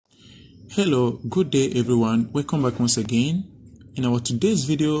Hello, good day everyone. Welcome back once again. In our today's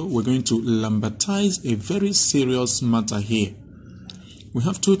video, we're going to Lambertize a very serious matter here. We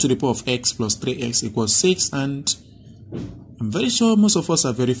have 2 to the power of x plus 3x equals 6, and I'm very sure most of us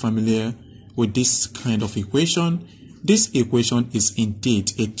are very familiar with this kind of equation. This equation is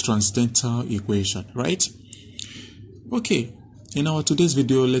indeed a transcendental equation, right? Okay, in our today's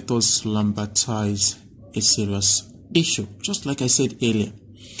video, let us Lambertize a serious issue, just like I said earlier.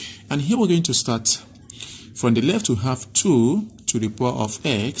 And here we're going to start. From the left, we have 2 to the power of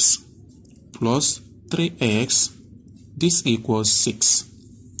x plus 3x. This equals 6.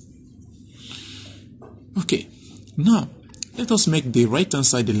 Okay, now let us make the right hand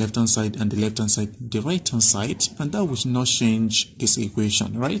side the left hand side and the left hand side the right hand side, and that will not change this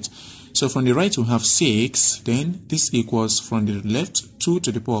equation, right? So from the right we have 6, then this equals from the left 2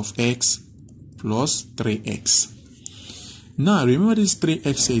 to the power of x plus 3x. Now remember, this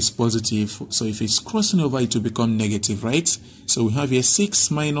 3x here is positive, so if it's crossing over it will become negative, right? So we have here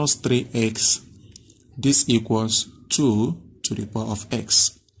 6 minus 3x. This equals 2 to the power of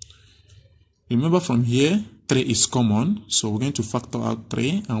x. Remember, from here 3 is common, so we're going to factor out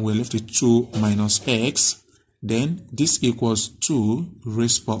 3 and we're left with 2 minus x. Then this equals 2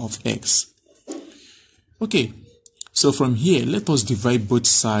 raised to the power of x. Okay, so from here let us divide both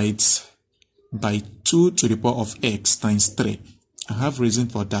sides by 2 to the power of x times 3. I have reason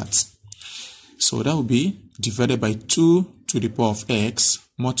for that. So that will be divided by 2 to the power of x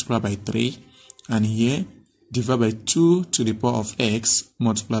multiplied by 3, and here divided by 2 to the power of x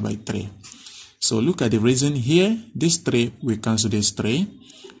multiplied by 3. So look at the reason here. This 3 will cancel this 3.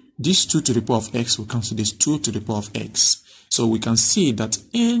 This 2 to the power of x will cancel this 2 to the power of x. So we can see that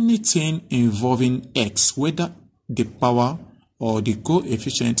anything involving x, whether the power or the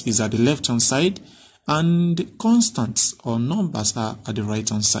coefficient is at the left hand side and the constants or numbers are at the right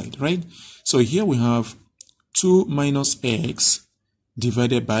hand side, right? So here we have 2 minus x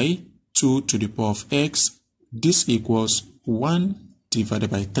divided by 2 to the power of x. This equals 1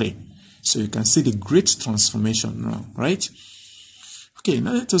 divided by 3. So you can see the great transformation now, right? Okay,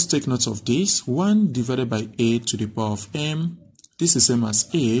 now let us take note of this. 1 divided by a to the power of m. This is same as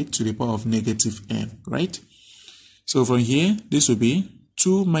a to the power of negative m, right? So from here, this will be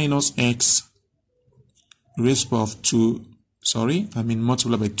 2 minus x raised to the power of 2,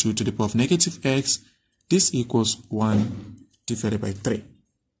 multiplied by 2 to the power of negative x. This equals 1 divided by 3.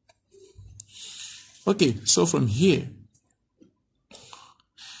 Okay, so from here,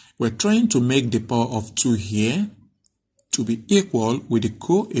 we're trying to make the power of 2 here to be equal with the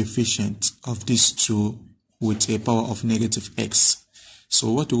coefficient of these 2 with a power of negative x.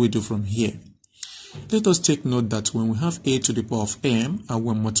 So what do we do from here? Let us take note that when we have a to the power of m and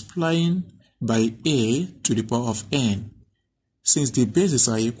we're multiplying by a to the power of n, since the bases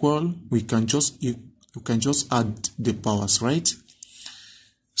are equal, we can just add the powers, right?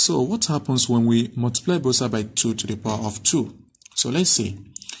 So what happens when we multiply both sides by 2 to the power of 2? So let's say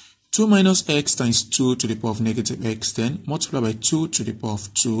 2 minus x times 2 to the power of negative x, then multiply by 2 to the power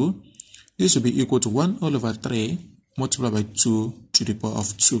of 2. This will be equal to 1 all over 3 multiplied by 2 to the power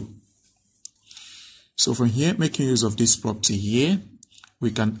of 2. So from here, making use of this property here, we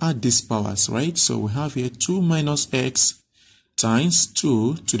can add these powers, right? So we have here 2 minus x times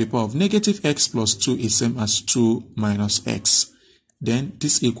 2 to the power of negative x plus 2 is same as 2 minus x. Then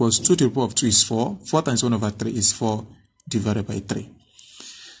this equals 2 to the power of 2 is 4. 4 times 1 over 3 is 4 divided by 3.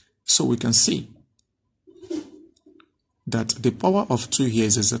 So we can see that the power of 2 here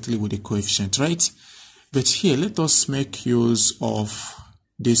is exactly with the coefficient, right? But here, let us make use of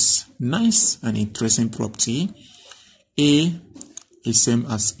this nice and interesting property. A is same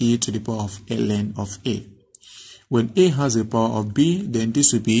as e to the power of ln of a. When a has a power of b, then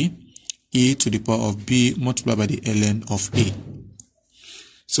this will be e to the power of b multiplied by the ln of a.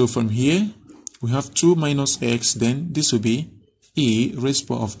 So from here, we have 2 minus x, then this will be e raised to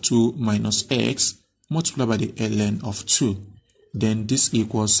the power of 2 minus x multiplied by the ln of 2. Then this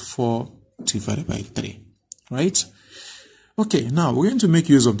equals 4 divided by 3, right? Okay, now we're going to make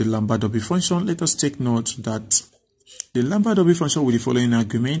use of the Lambert-Double function. Let us take note that the Lambert-Double function with the following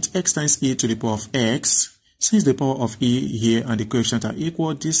argument: x times e to the power of x. Since the power of e here and the coefficient are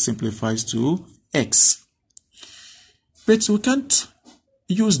equal, this simplifies to x. But we can't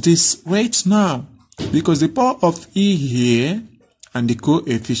use this right now because the power of e here and the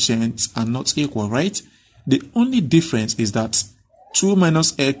coefficients are not equal, right? The only difference is that 2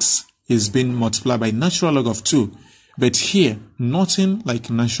 minus x is being multiplied by natural log of 2. But here, nothing like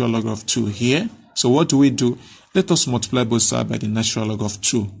natural log of 2 here. So what do we do? Let us multiply both sides by the natural log of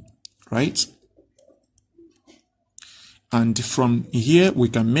 2, right? And from here, we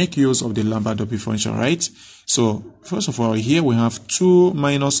can make use of the Lambda-Doppler function, right? So, first of all, here we have 2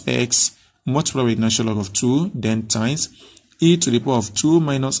 minus x multiplied with natural log of 2, then times e to the power of 2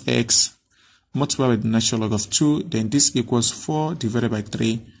 minus x multiplied with natural log of 2, then this equals 4 divided by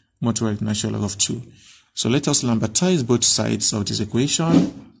 3 multiplied with natural log of 2. So let us Lambertize both sides of this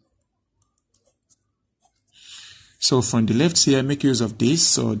equation. So from the left here, make use of this.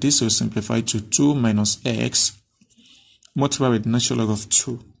 So this will simplify to 2 minus x multiplied with natural log of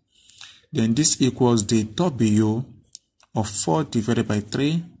 2. Then this equals the w of 4 divided by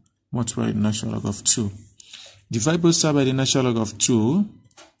 3 multiplied with natural log of 2. Divide both sides by the natural log of 2.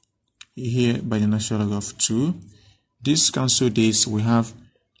 Here by the natural log of 2. This cancel this. We have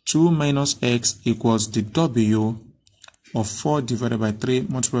 2 minus x equals the w of 4 divided by 3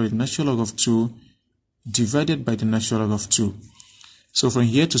 multiplied with natural log of 2 divided by the natural log of 2. So from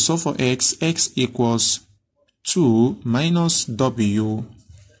here to solve for x equals 2 minus w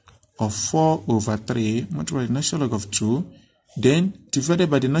of 4 over 3 multiplied with natural log of 2, then divided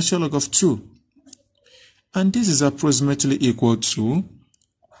by the natural log of 2. And this is approximately equal to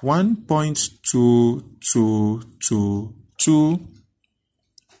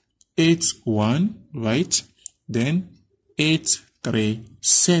 1.22281, right? Then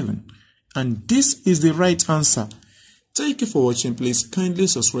 837. And this is the right answer. Thank you for watching. Please kindly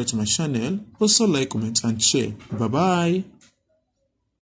subscribe to my channel. Also like, comment, and share. Bye-bye.